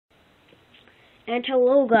And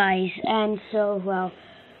hello guys, and so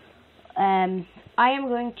I am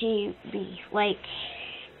going to be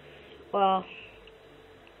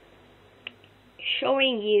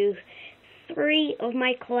showing you 3 of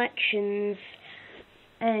my collections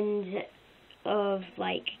and of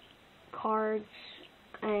cards,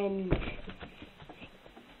 and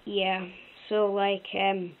yeah, so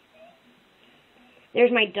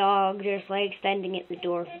there's my dog just standing at the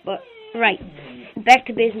door, but right, back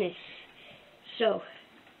to business. So,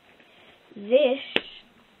 this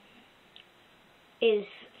is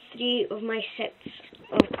 3 of my sets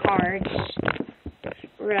of cards.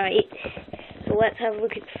 Right, so let's have a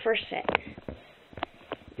look at the first set.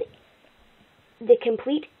 The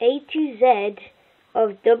complete A to Z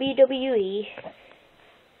of WWE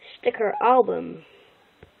sticker album.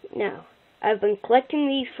 Now, I've been collecting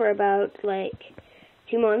these for about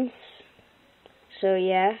 2 months. So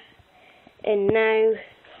yeah, and now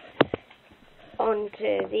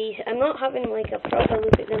onto these. I'm not having a proper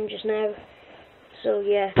look at them just now. So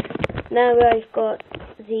yeah, now I've got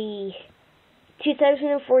the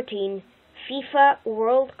 2014 FIFA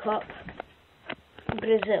World Cup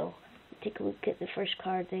Brazil. Take a look at the first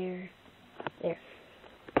card there.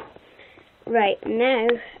 Right, now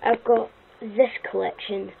I've got this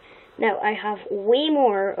collection. Now I have way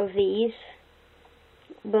more of these,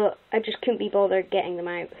 but I just couldn't be bothered getting them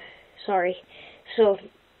out. Sorry. So,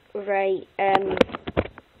 right,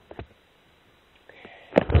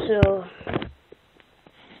 so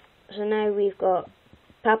now we've got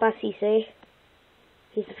Papa Cisse.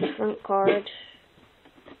 He's the front card.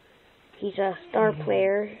 He's a star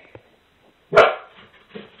player.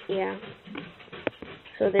 Yeah.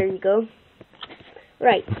 So there you go.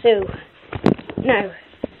 Right, so now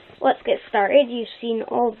let's get started. You've seen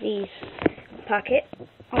all these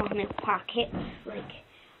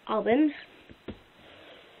albums.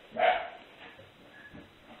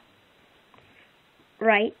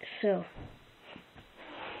 Right, so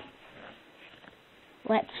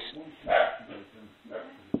let's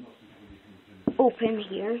open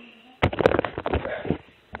here.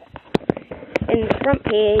 In the front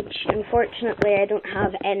page, unfortunately, I don't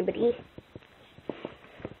have anybody.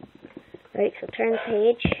 Right, so turn the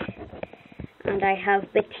page, and I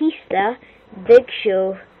have Batista, Big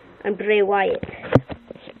Show, and Bray Wyatt.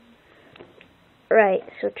 Right,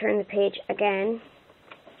 so turn the page again.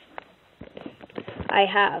 I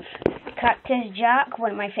have Cactus Jack,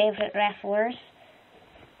 one of my favourite wrestlers.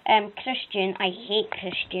 Christian, I hate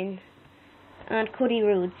Christian. And Cody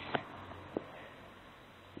Rhodes.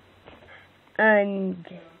 And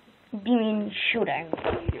Demon Showdown.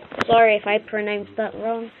 Sorry if I pronounced that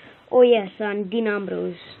wrong. Oh yes, and Dean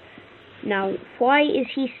Ambrose. Now, why is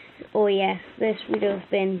he... Oh yeah, this would have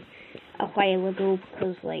been a while ago,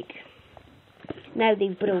 because now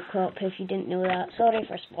they've broke up, if you didn't know that. Sorry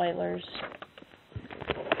for spoilers.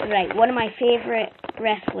 Right, one of my favourite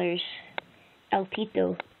wrestlers, El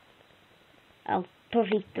Torito.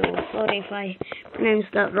 Sorry if I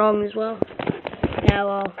pronounced that wrong as well. Now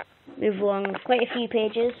I'll move along quite a few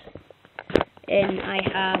pages, and I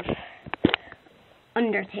have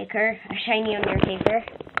Undertaker, a shiny Undertaker.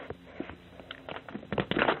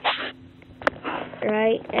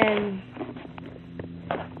 Right,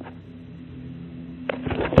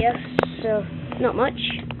 yes, so not much.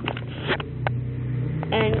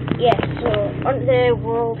 And yes, so on the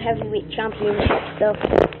World Heavyweight Championship stuff.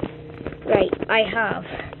 Right, I have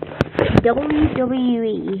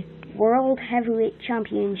WWE World Heavyweight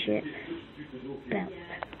Championship belt.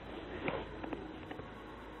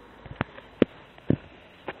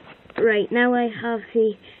 Right, now I have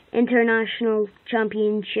the International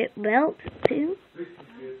Championship belt too.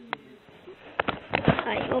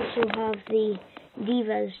 I also have the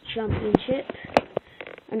Divas Championship,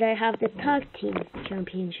 and I have the Tag Team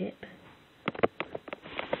Championship.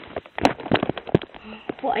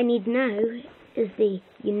 What I need now is the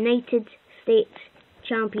United States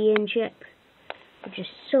Championship, which is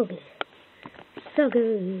so good. So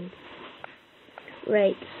good.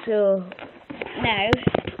 Right, so now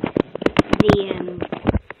the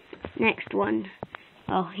next one.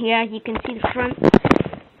 Oh yeah, you can see the front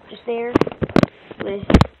just there with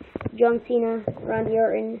John Cena, Randy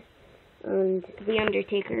Orton, and The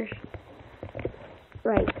Undertaker.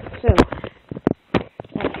 Right, so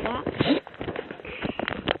that's that.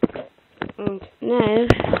 And now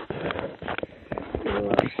we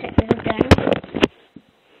will set this down.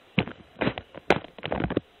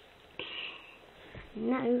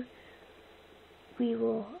 Now we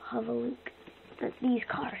will have a look at these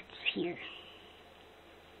cards here.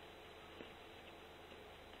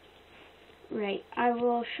 Right, I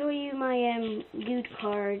will show you my good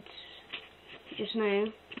cards just now.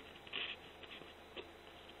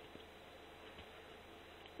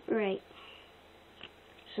 Right.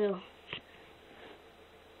 So,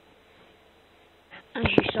 as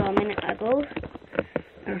you saw a minute ago,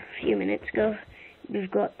 or a few minutes ago, we've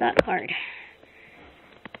got that card.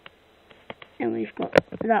 And we've got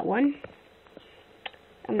that one.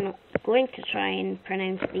 I'm not going to try and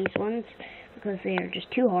pronounce these ones because they are just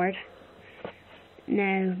too hard.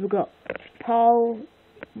 Now we've got Paul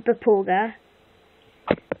Bapoga.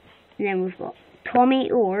 And then we've got Tommy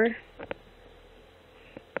Orr.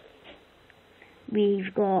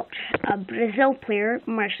 We've got a Brazil player,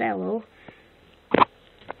 Marcelo.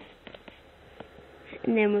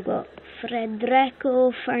 And then we've got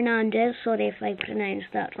Frederico Fernandez. Sorry if I pronounced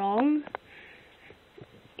that wrong.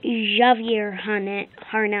 Javier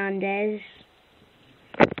Hernandez.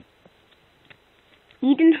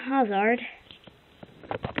 Eden Hazard.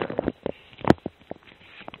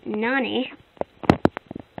 Nani.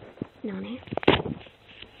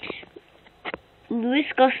 Luis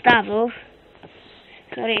Gustavo.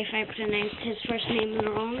 Sorry if I pronounced his first name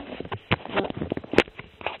wrong.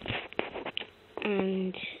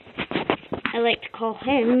 And I like to call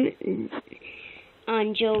him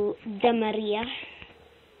Angel Di Maria.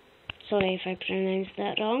 Sorry if I pronounced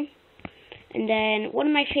that wrong. And then one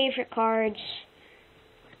of my favorite cards,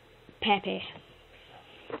 Pepe.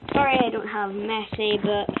 Sorry I don't have Messi,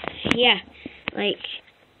 but yeah, like,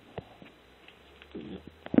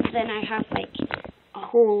 then I have like a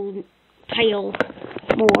whole pile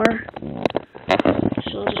more.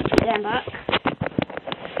 So I'll just put them back.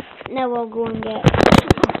 Now I'll go and get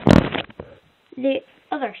the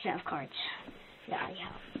other set of cards that I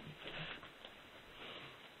have.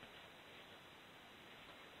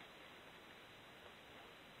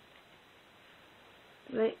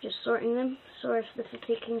 Right, just sorting them. Sorry if this is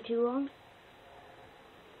taking too long.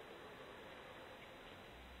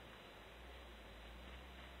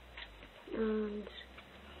 And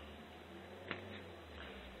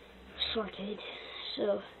sorted.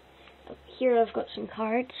 So up here I've got some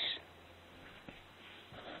cards.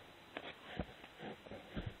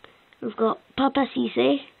 We've got Papa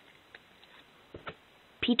Cisse,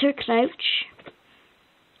 Peter Crouch.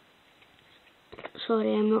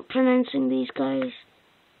 Sorry, I'm not pronouncing these guys.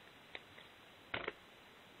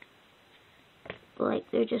 Like,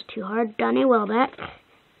 they're just too hard. Danny Welbeck,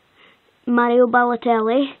 Mario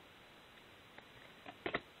Balotelli,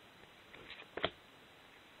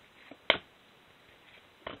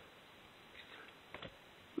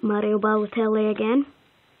 again,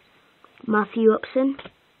 Matthew Upson,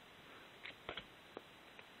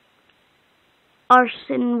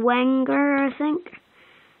 Arsene Wenger, I think,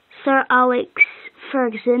 Sir Alex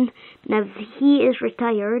Ferguson. Now he is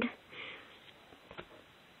retired.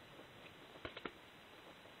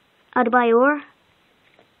 Adebayor,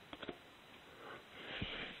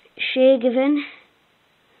 Shea Given.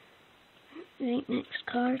 Right, next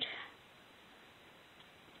card.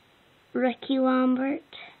 Ricky Lambert,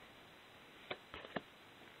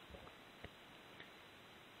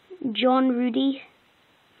 John Rudy.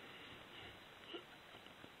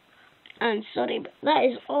 And sorry, but that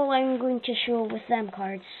is all I'm going to show with them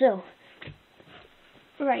cards. So,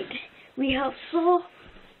 right, we have saw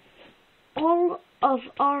all of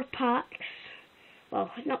our packs.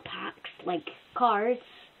 Well, not packs, like cards.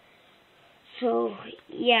 So,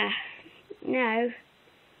 yeah, now,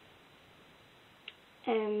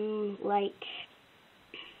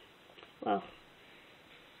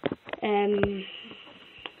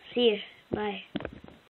 see you, bye.